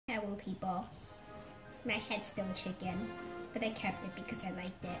people. My head's still chicken, but I kept it because I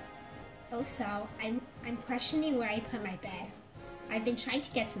liked it. Also, I'm questioning where I put my bed. I've been trying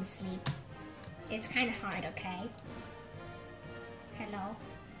to get some sleep. It's kind of hard, okay? Hello.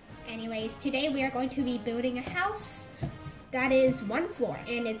 Anyways, today we are going to be building a house that is 1 floor,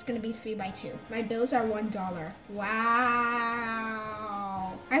 and it's gonna be 3 by 2. My bills are $1. Wow.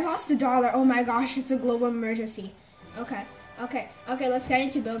 I lost $1. Oh my gosh, it's a global emergency. Okay, let's get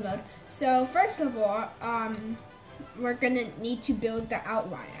into build mode. So first of all, we're gonna need to build the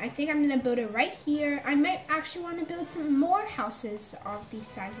outline. I think I'm gonna build it right here. I might actually want to build some more houses of these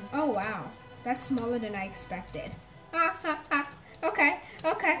sizes. Oh wow, that's smaller than I expected. Okay.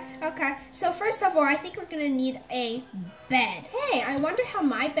 So first of all, I think we're gonna need a bed. Hey, I wonder how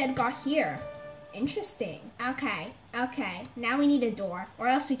my bed got here. Interesting. Okay. Now we need a door, or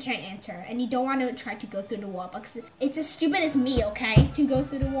else we can't enter. And you don't want to try to go through the wall because it's as stupid as me, okay, to go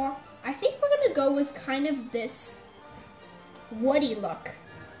through the wall. I think we're gonna go with kind of this woody look.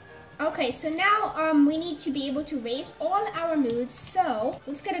 Okay, so now we need to be able to raise all our moods. So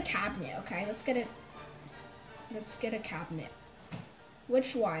let's get a cabinet. Okay, let's get a cabinet.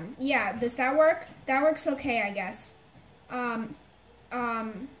 Which one? Yeah, does that work? That works okay, I guess.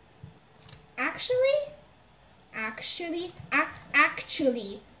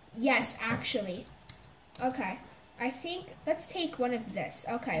 Actually, yes, actually. Okay, I think, let's take one of this.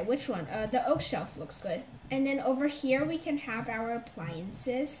 Okay, which one? The oak shelf looks good. And then over here, we can have our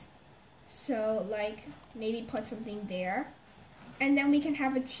appliances. So, like, maybe put something there. And then we can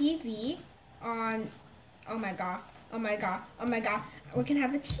have a TV on, oh my god. We can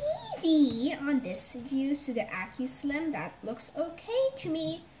have a TV on this view, so the AccuSlim, that looks okay to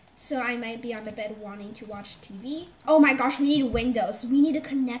me. So I might be on the bed wanting to watch TV. Oh my gosh, we need windows. We need a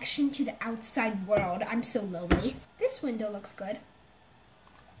connection to the outside world. I'm so lonely. This window looks good.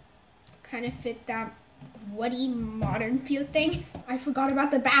 Kind of fit that woody modern feel thing. I forgot about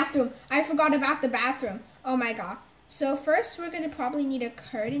the bathroom. Oh my god. So first we're gonna probably need a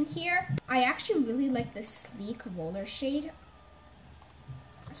curtain here. I actually really like the sleek roller shade.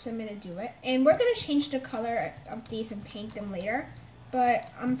 So I'm gonna do it. And we're gonna change the color of these and paint them later. But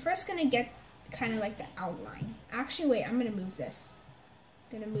I'm first gonna get kind of like the outline. Actually, wait, I'm gonna move this.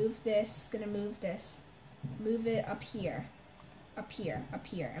 Move it up here.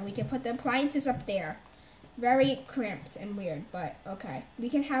 And we can put the appliances up there. Very cramped and weird, but okay. We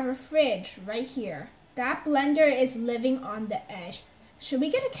can have a fridge right here. That blender is living on the edge. Should we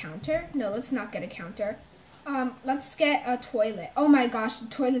get a counter? No, let's not get a counter. Let's get a toilet. Oh my gosh, the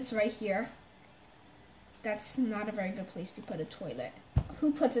toilet's right here. That's not a very good place to put a toilet.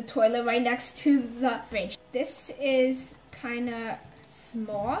 Who puts a toilet right next to the fridge? This is kind of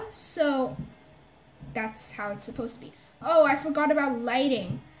small, so that's how it's supposed to be. Oh, I forgot about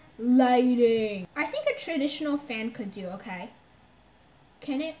lighting. I think a traditional fan could do, okay?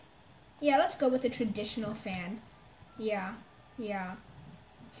 Can it? Yeah, let's go with a traditional fan. Yeah.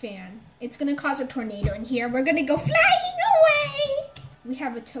 Fan. It's gonna cause a tornado in here. We're gonna go flying away! We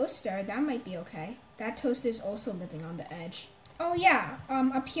have a toaster. That might be okay. That toaster is also living on the edge. Oh yeah,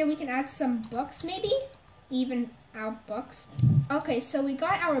 up here we can add some books maybe? Even out books. Okay, so we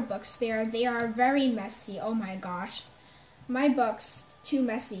got our books there. They are very messy. Oh my gosh. My books, too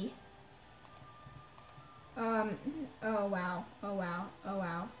messy. Oh wow.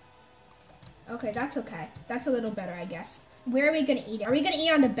 Okay, that's okay. That's a little better, I guess. Where are we gonna eat? Are we gonna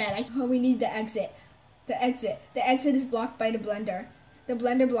eat on the bed? Oh, we need the exit. The exit is blocked by the blender. The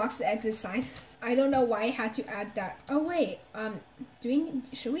blender blocks the exit sign. I don't know why I had to add that. Oh wait,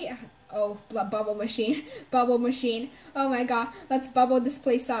 should we? Oh, bubble machine. Oh my god, let's bubble this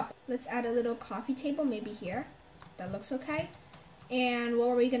place up. Let's add a little coffee table, maybe here. That looks okay. And what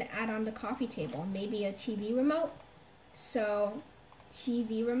are we gonna add on the coffee table? Maybe a TV remote. So,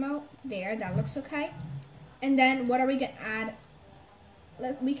 TV remote, there, that looks okay. And then what are we gonna add?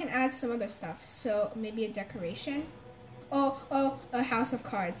 We can add some other stuff. So, maybe a decoration. Oh, a house of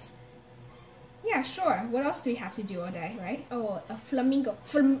cards. Yeah, sure. What else do we have to do all day, right? Oh, a flamingo.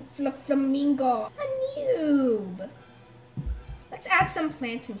 Flamingo. A noob. Let's add some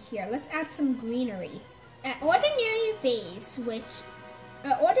plants in here. Let's add some greenery. An ordinary vase,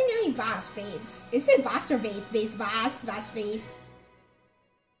 ordinary vase vase. Is it vase or vase? Vase.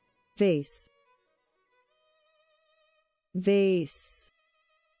 Vase.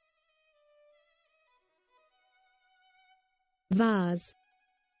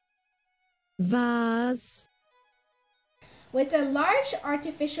 With a large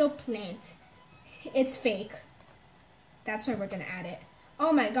artificial plant. It's fake. That's where we're gonna add it.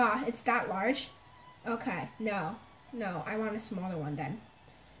 Oh my god, it's that large? Okay, no, I want a smaller one then.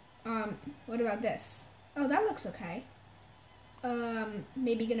 What about this? Oh, that looks okay.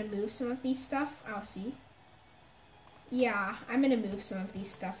 Maybe gonna move some of these stuff. I'll see. Yeah, I'm gonna move some of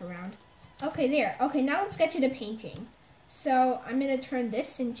these stuff around. Okay, there. Okay, now let's get to the painting. So I'm gonna turn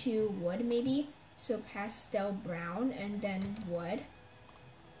this into wood, maybe. So pastel brown and then wood.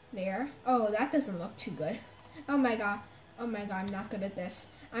 There. Oh, that doesn't look too good. Oh my god. Oh my god, I'm not good at this.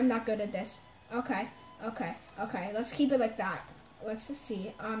 I'm not good at this. Okay. Okay. Okay. Let's keep it like that. Let's just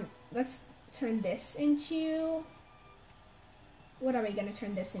see. Let's turn this into... What are we gonna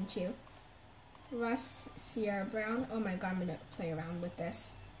turn this into? Rust, Sierra Brown. Oh my god, I'm gonna play around with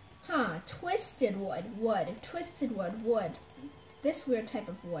this. Huh, twisted wood, twisted wood, wood. This weird type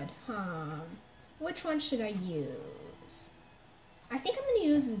of wood. Which one should I use? I think I'm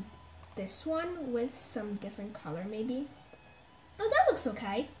gonna use this one with some different color, maybe. Oh, that looks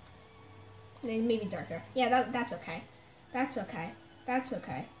okay. Maybe darker. Yeah, that's okay. That's okay. That's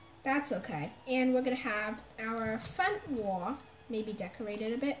okay. That's okay. And we're gonna have our front wall maybe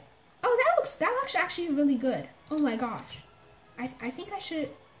decorated a bit. Oh, that looks actually really good. Oh my gosh. I think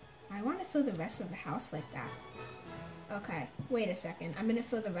I want to fill the rest of the house like that. Okay, wait a second. I'm gonna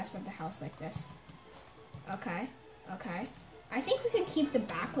fill the rest of the house like this. Okay, okay. I think we can keep the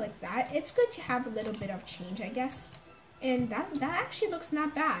back like that. It's good to have a little bit of change, I guess. And that actually looks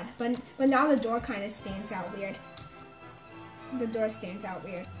not bad. But now the door kind of stands out weird. The door stands out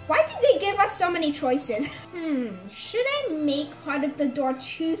weird. Why did they give us so many choices? Should I make part of the door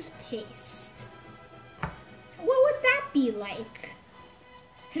toothpaste? What would that be like?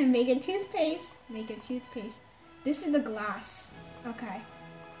 Make it toothpaste. Make it toothpaste. This is the glass. Okay.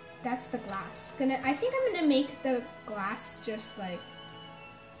 That's the glass. I think I'm gonna make the glass just like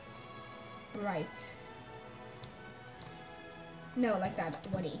bright. No, like that.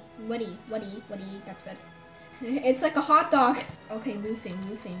 Woody. Woody. Woody. Woody. That's good. It's like a hot dog. Okay, roofing,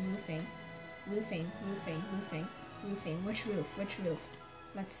 roofing, roofing. Roofing, roofing, roofing, roofing. Which roof? Which roof?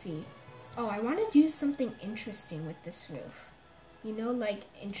 Let's see. Oh, I want to do something interesting with this roof. You know, like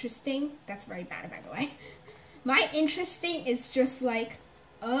interesting? That's very bad, by the way. My interesting is just like,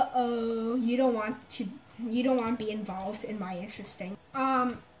 uh-oh, you don't want to be involved in my interesting.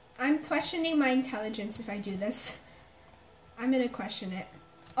 I'm questioning my intelligence if I do this. I'm gonna question it.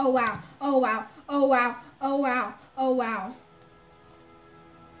 Oh wow, oh wow, oh wow, oh wow, oh wow.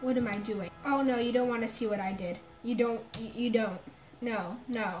 What am I doing? Oh no, you don't want to see what I did. You don't. No,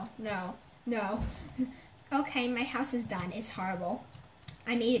 no, no, no. Okay, my house is done. It's horrible.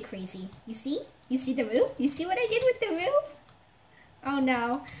 I made it crazy. You see? You see the roof? You see what I did with the roof? Oh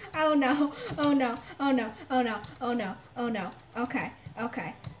no, oh no, oh no, oh no, oh no, oh no, oh no. Okay,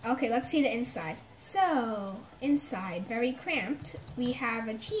 okay, okay, let's see the inside. So, inside, very cramped. We have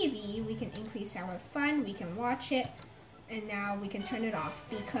a TV, we can increase our fun, we can watch it, and now we can turn it off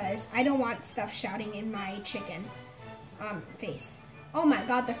because I don't want stuff shouting in my chicken face. Oh my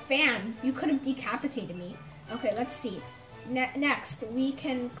god, the fan! You could have decapitated me. Okay, let's see. Next, we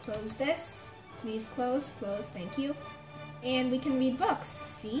can close this. Please close, close, thank you. And we can read books.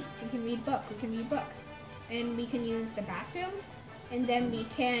 See? We can read book. We can read book. And we can use the bathroom. And then we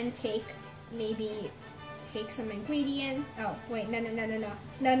can maybe take some ingredient. Oh, wait, no.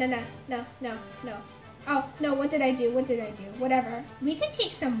 Oh, no, what did I do? What did I do? Whatever. We can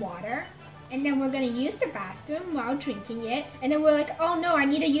take some water. And then we're going to use the bathroom while drinking it. And then we're like, oh no, I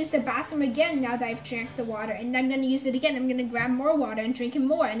need to use the bathroom again now that I've drank the water. And I'm going to use it again. I'm going to grab more water and drink it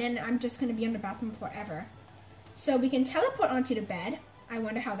more. And then I'm just going to be in the bathroom forever. So we can teleport onto the bed. I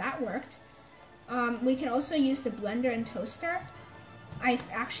wonder how that worked. We can also use the blender and toaster. I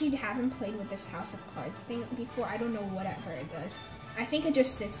actually haven't played with this House of Cards thing before. I don't know whatever it does. I think it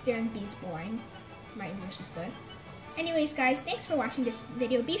just sits there and be boring. My English is good. Anyways, guys, thanks for watching this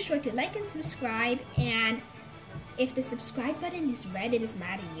video. Be sure to like and subscribe. And if the subscribe button is red, it is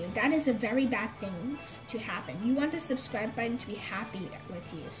mad at you. That is a very bad thing to happen. You want the subscribe button to be happy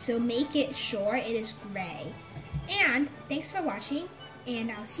with you. So make it sure it is gray. And thanks for watching,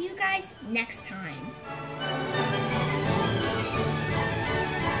 and I'll see you guys next time.